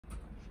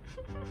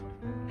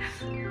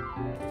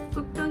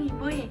복덩이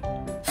뭐해?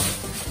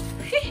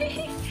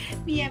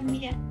 미안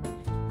미안.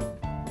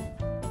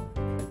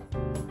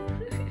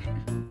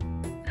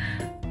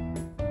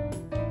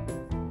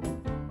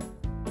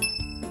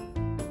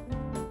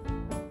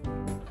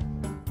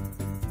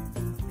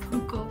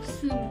 볼 거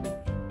없음.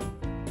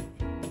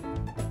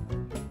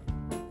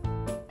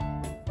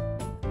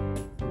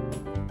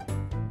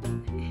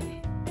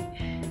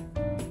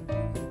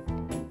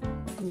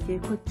 이제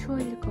곧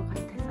추워질 것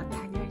같아서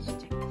다녀야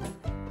시작했어.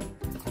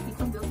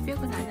 이거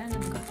몇백은 안 하는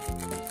거.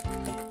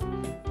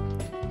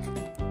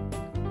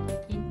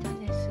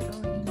 인터넷으로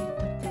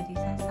 26분짜리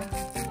사서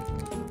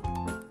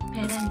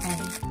베란다에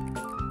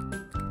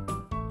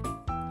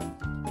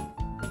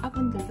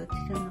화분들도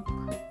들여놓고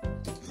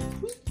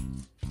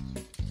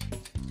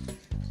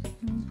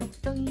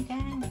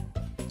복동이랑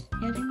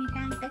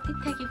여름이랑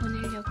따뜻하게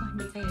보내려고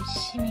언니가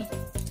열심히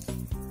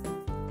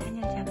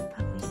단열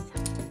작업하고 있어.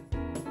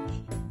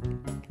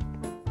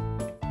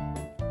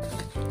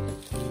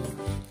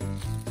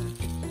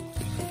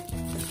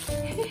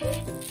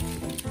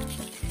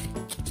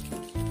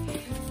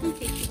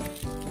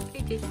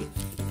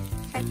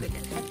 살빼다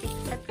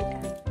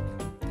살빼다.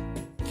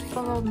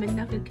 오빠가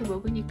맨날 그렇게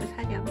먹으니까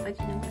살이 안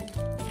빠지는 거야.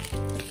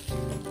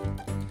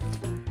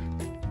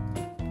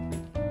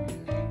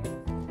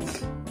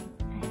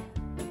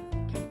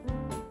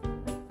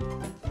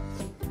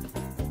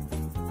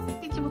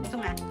 그치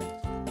복동아.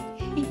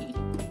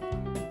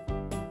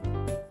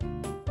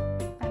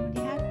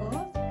 마무리하고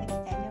잠깐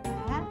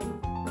기다려봐.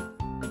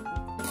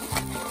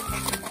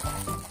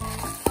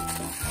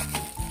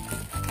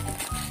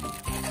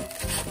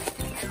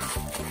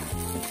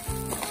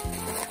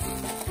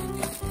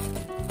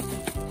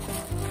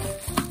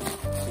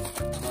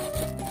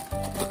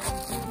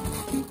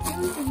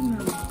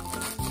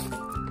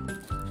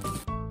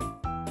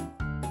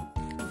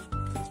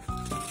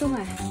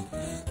 복동아,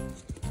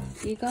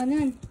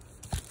 이거는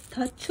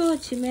더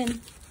추워지면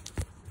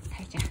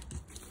달자.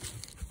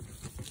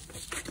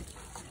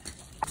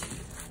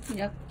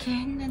 이렇게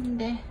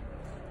했는데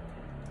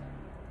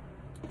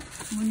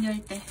문 열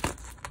때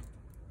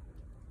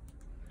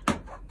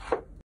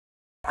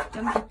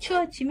좀 더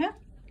추워지면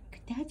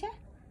그때 하자.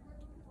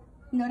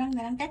 너랑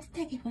나랑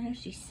따뜻하게 보낼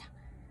수 있어.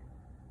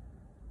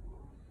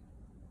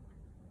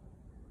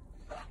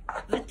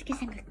 어떻게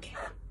생각해?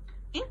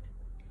 응?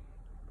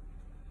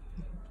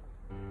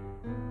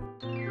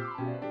 됐어요.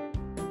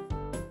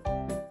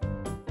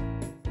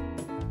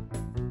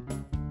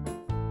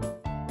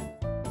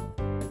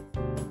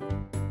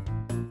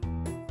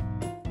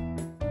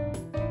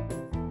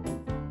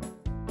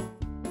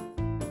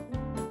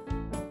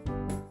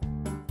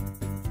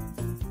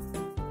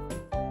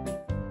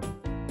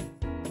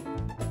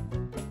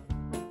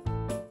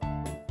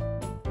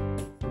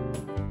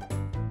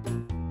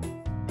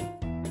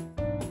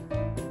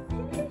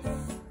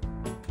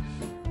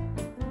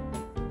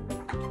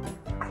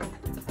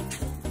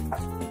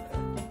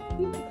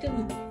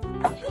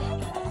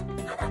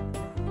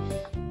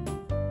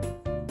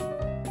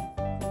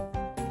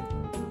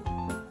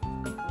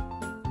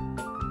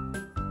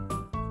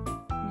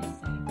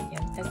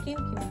 여기다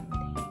끼우기만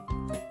하면 돼요.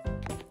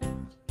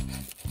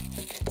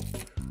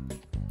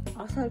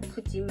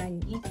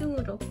 어설프지만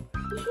이중으로.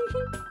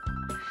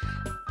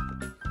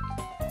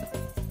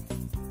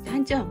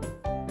 단점!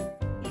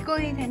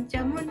 이거의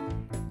단점은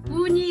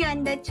문이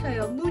안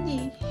닫혀요.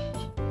 문이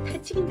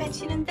닫히긴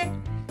닫히는데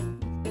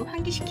이거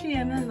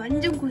환기시키려면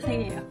완전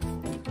고생해요.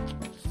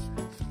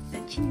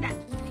 닫힌다.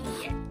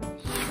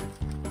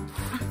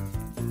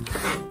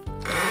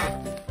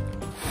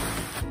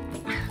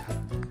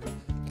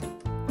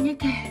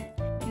 이렇게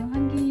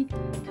환기,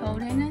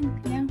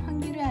 겨울에는 그냥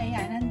환기를 아예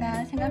안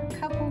한다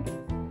생각하고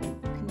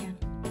그냥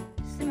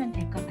쓰면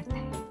될 것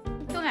같아요.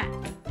 복동아,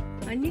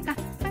 언니가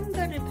하는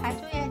거를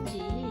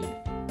봐줘야지.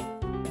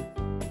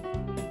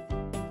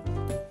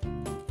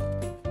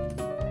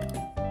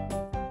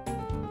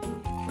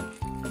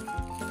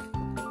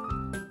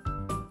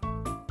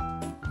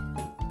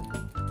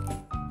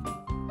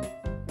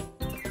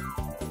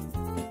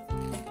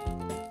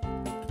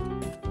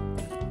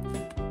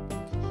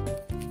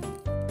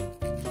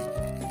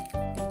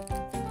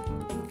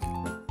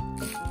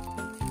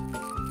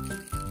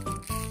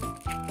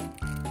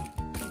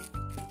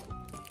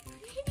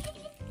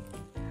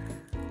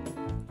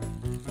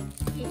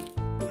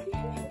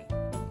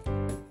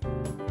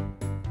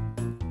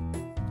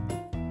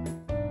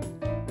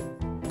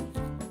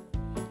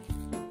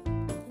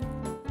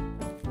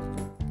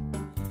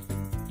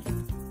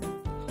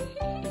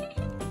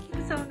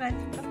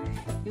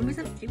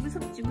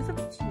 무서워가지고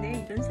무섭지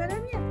내 이런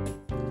사람이야.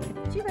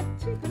 맞지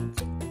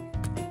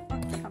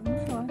참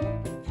무서워하네.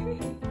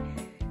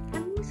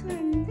 안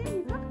무서워하는데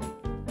이거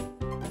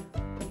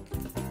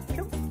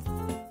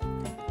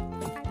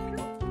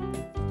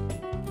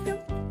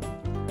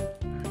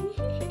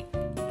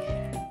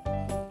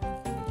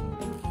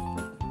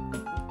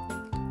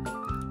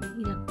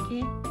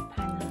이렇게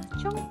반으로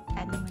총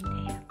나누면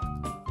돼요.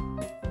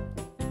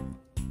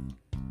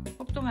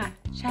 복동아,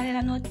 잘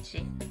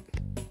나눴지?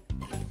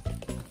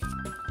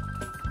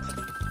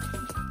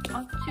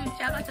 어쭈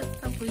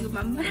작아졌다고. 이거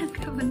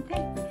만만한가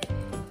본데.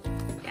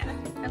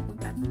 작아졌다고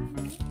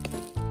만만해.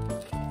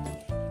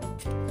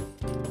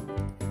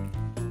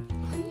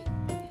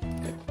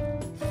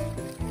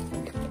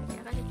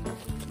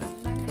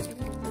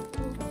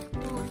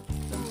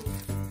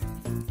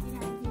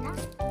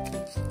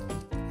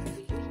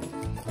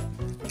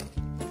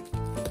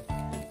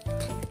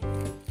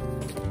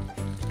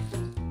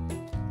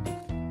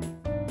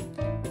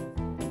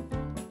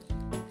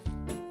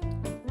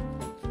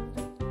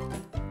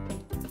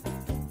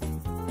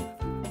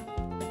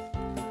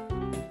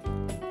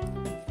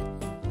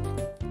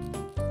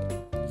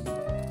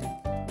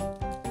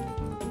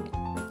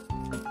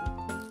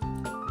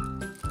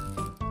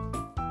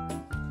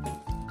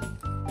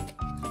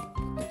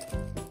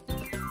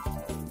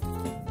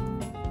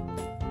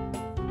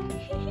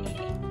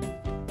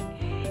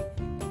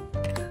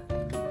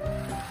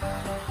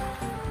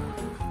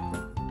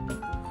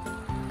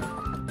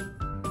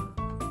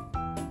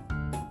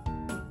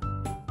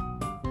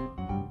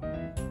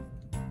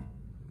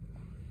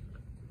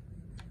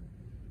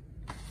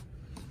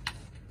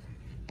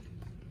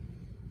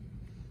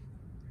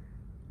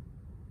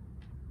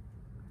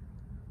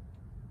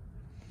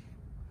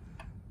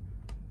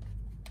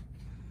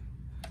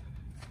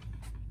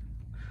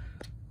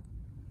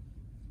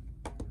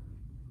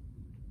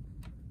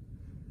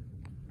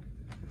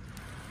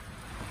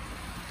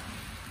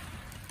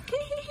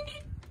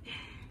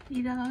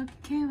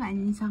 이렇게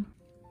완성.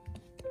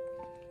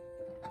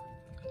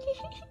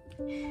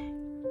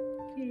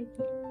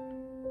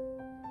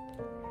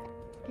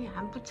 여기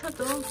안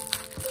붙여도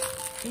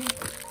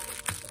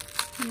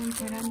그냥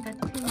베란다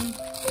틈에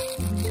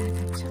문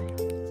닫아줘요.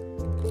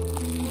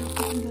 이렇게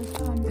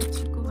생겨서 안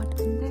닫힐 것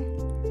같은데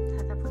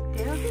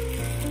닫아볼게요.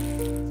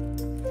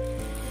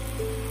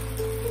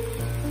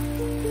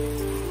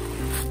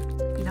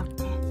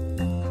 이렇게 딱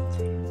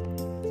닫혀요.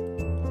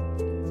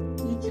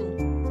 이중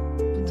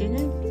문제는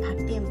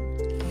밖에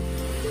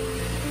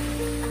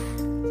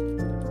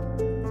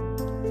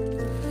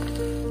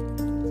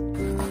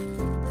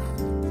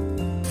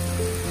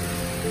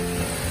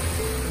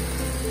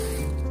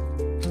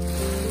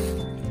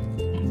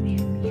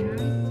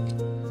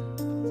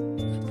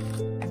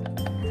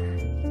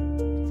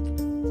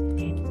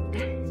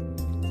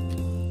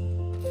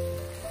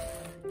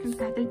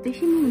닫을 때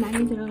힘이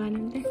많이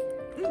들어가는데.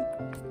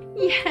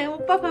 이야,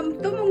 오빠 밥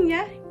또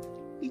먹냐?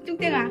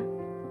 이뚱땡아.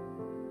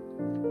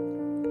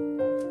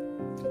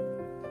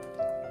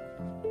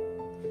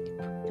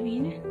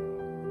 복둥이는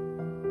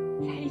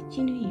살이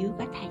찌는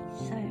이유가 다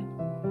있어요.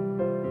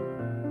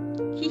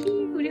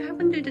 히히, 우리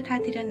화분들도 다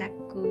들여놨고.